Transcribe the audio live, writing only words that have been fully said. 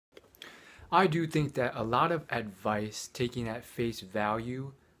I do think that a lot of advice taken at face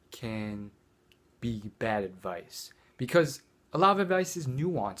value can be bad advice because a lot of advice is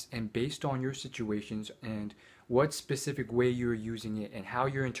nuanced and based on your situations and what specific way you're using it and how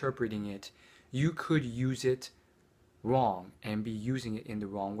you're interpreting it. You could use it wrong and be using it in the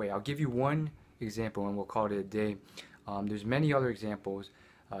wrong way. I'll give you one example and we'll call it a day. There's many other examples.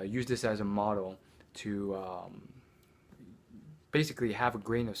 Use this as a model to basically have a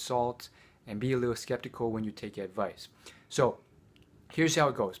grain of salt and be a little skeptical when you take advice. So here's how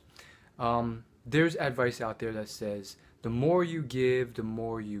it goes. There's advice out there that says the more you give, the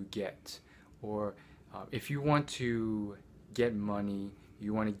more you get. Or if you want to get money,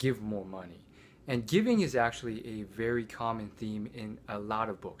 you want to give more money. And giving is actually a very common theme in a lot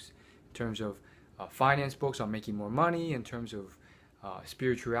of books. In terms of finance books on making more money, in terms of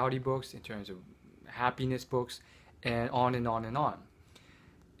spirituality books, in terms of happiness books, and on and on and on.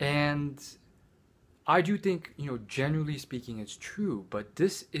 And I do think, generally speaking, it's true, but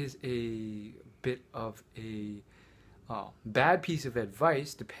this is a bit of a bad piece of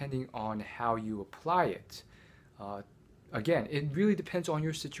advice depending on how you apply it. Again, it really depends on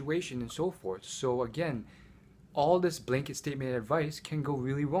your situation and so forth. So again, all this blanket statement advice can go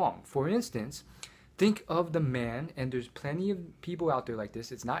really wrong. For instance, think of the man, and there's plenty of people out there like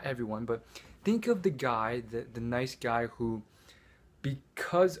this, it's not everyone, but think of the guy, the nice guy who,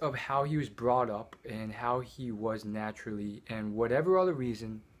 because of how he was brought up and how he was naturally and whatever other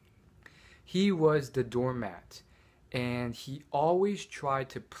reason, he was the doormat. And he always tried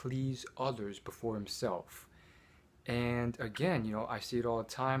to please others before himself. And again, I see it all the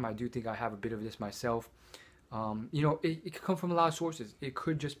time. I do think I have a bit of this myself. It could come from a lot of sources. It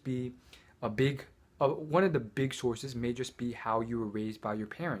could just be one of the big sources may just be how you were raised by your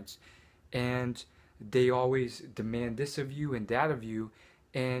parents. And they always demand this of you and that of you.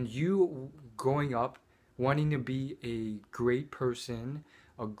 And you growing up wanting to be a great person,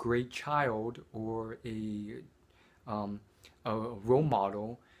 a great child, or a role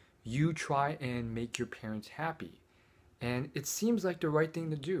model, you try and make your parents happy. And it seems like the right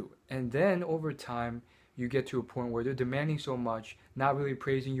thing to do. And then over time, you get to a point where they're demanding so much, not really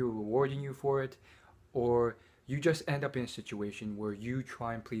praising you, rewarding you for it, or you just end up in a situation where you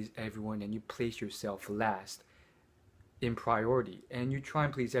try and please everyone and you place yourself last in priority and you try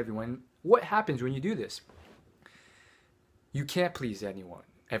and please everyone. What happens when you do this? You can't please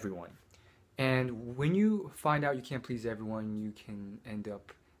everyone. And when you find out you can't please everyone, you can end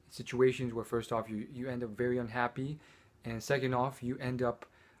up in situations where first off, you end up very unhappy. And second off, you end up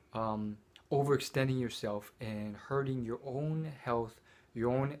overextending yourself and hurting your own health, your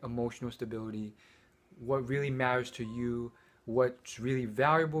own emotional stability, what really matters to you, what's really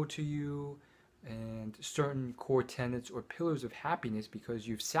valuable to you, and certain core tenets or pillars of happiness because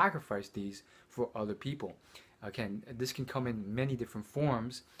you've sacrificed these for other people. Again, this can come in many different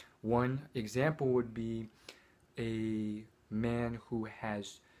forms. One example would be a man who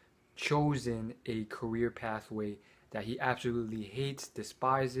has chosen a career pathway that he absolutely hates,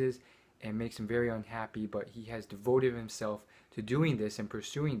 despises, and makes him very unhappy, but he has devoted himself to doing this and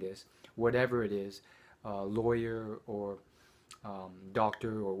pursuing this, whatever it is, lawyer or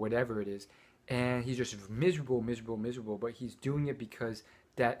doctor or whatever it is, and he's just miserable, but he's doing it because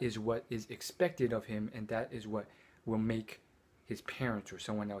that is what is expected of him, and that is what will make his parents or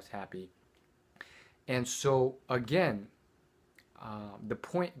someone else happy. And so again, the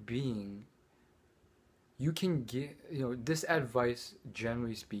point being, you can get, this advice,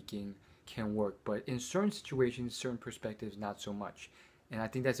 generally speaking, can work, but in certain situations, certain perspectives, not so much. And I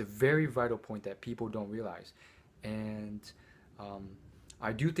think that's a very vital point that people don't realize. And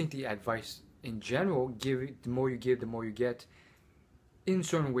I do think the advice in general, the more you give, the more you get, in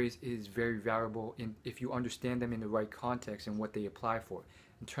certain ways is very valuable if you understand them in the right context and what they apply for.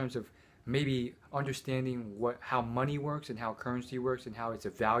 In terms of maybe understanding how money works and how currency works and how it's a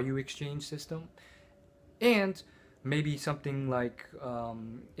value exchange system. And maybe something like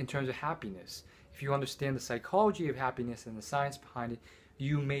in terms of happiness. If you understand the psychology of happiness and the science behind it,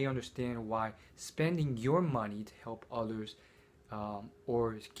 you may understand why spending your money to help others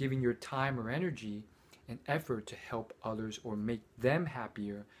or giving your time or energy and effort to help others or make them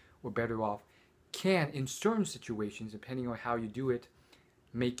happier or better off can, in certain situations, depending on how you do it,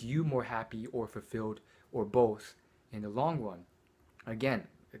 make you more happy or fulfilled or both in the long run. Again,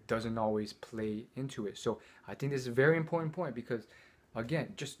 it doesn't always play into it. So I think this is a very important point because,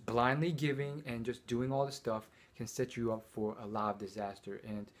 again, just blindly giving and just doing all this stuff can set you up for a lot of disaster.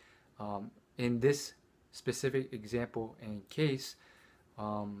 And in this specific example and case,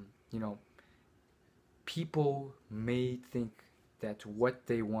 people may think that what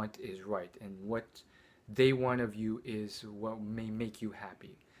they want is right and what they want of you is what may make you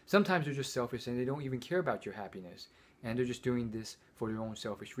happy. Sometimes they're just selfish and they don't even care about your happiness and they're just doing this for their own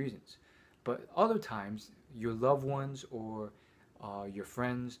selfish reasons. But other times, your loved ones or your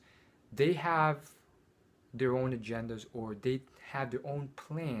friends, they have their own agendas or they have their own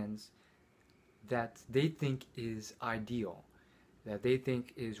plans that they think is ideal, that they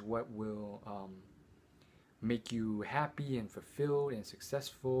think is what will make you happy and fulfilled and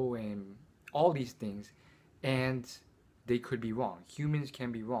successful and all these things. And they could be wrong. Humans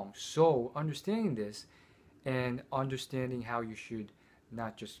can be wrong. So, understanding this and understanding how you should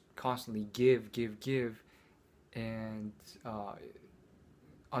not just constantly give, and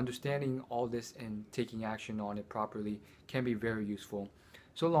understanding all this and taking action on it properly can be very useful.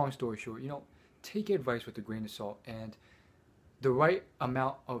 So, long story short, take advice with a grain of salt, and the right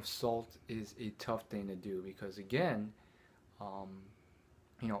amount of salt is a tough thing to do because, again, um,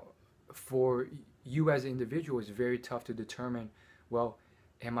 you know, for you as an individual, it's very tough to determine, well,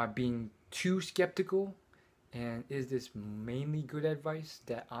 am I being too skeptical? And is this mainly good advice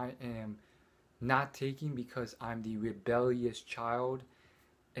that I am not taking because I'm the rebellious child?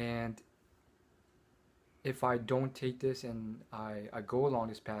 And if I don't take this and I go along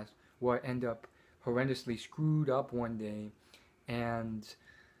this path, will I end up horrendously screwed up one day and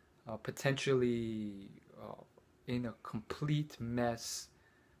potentially in a complete mess,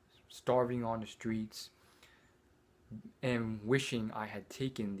 starving on the streets, and wishing I had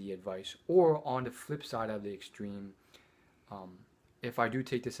taken the advice? Or on the flip side of the extreme, um, if I do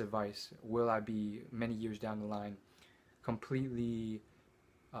take this advice, will I be many years down the line completely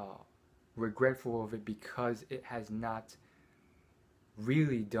uh, regretful of it because it has not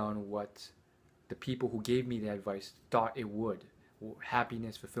really done what the people who gave me the advice thought it would?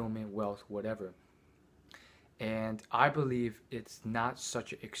 Happiness, fulfillment, wealth, whatever. And I believe it's not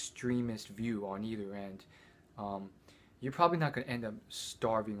such an extremist view on either end. Um, you're probably not going to end up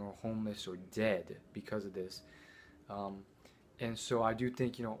starving or homeless or dead because of this. Um, and so I do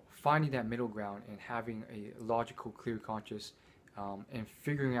think, finding that middle ground and having a logical, clear conscience, and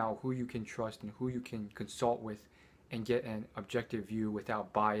figuring out who you can trust and who you can consult with and get an objective view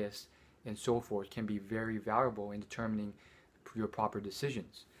without bias and so forth can be very valuable in determining your proper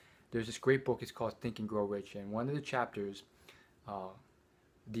decisions. There's this great book, it's called Think and Grow Rich, and one of the chapters,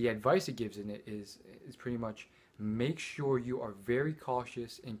 the advice it gives in it is pretty much make sure you are very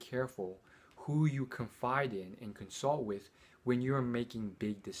cautious and careful who you confide in and consult with when you're making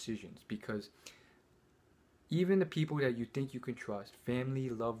big decisions, because even the people that you think you can trust, family,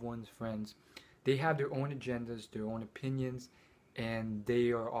 loved ones, friends, they have their own agendas, their own opinions, and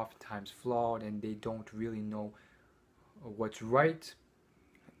they are oftentimes flawed and they don't really know what's right.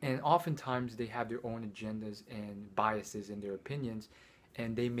 And oftentimes they have their own agendas and biases in their opinions,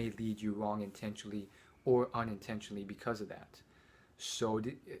 and they may lead you wrong intentionally or unintentionally because of that. So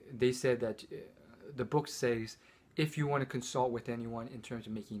they said that the book says if you want to consult with anyone in terms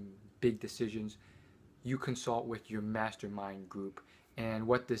of making big decisions, you consult with your mastermind group. And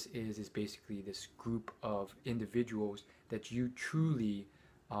what this is basically this group of individuals that you truly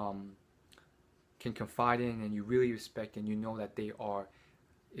can confide in and you really respect, and you know that they are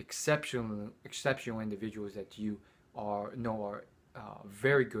exceptional individuals that you are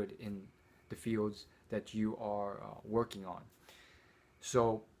very good in the fields that you are working on.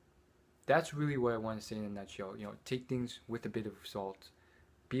 So that's really what I want to say in a nutshell. Take things with a bit of salt,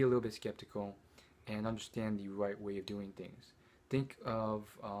 be a little bit skeptical, and understand the right way of doing things. Think of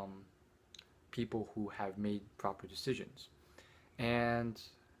people who have made proper decisions. And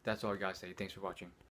that's all I gotta say. Thanks for watching.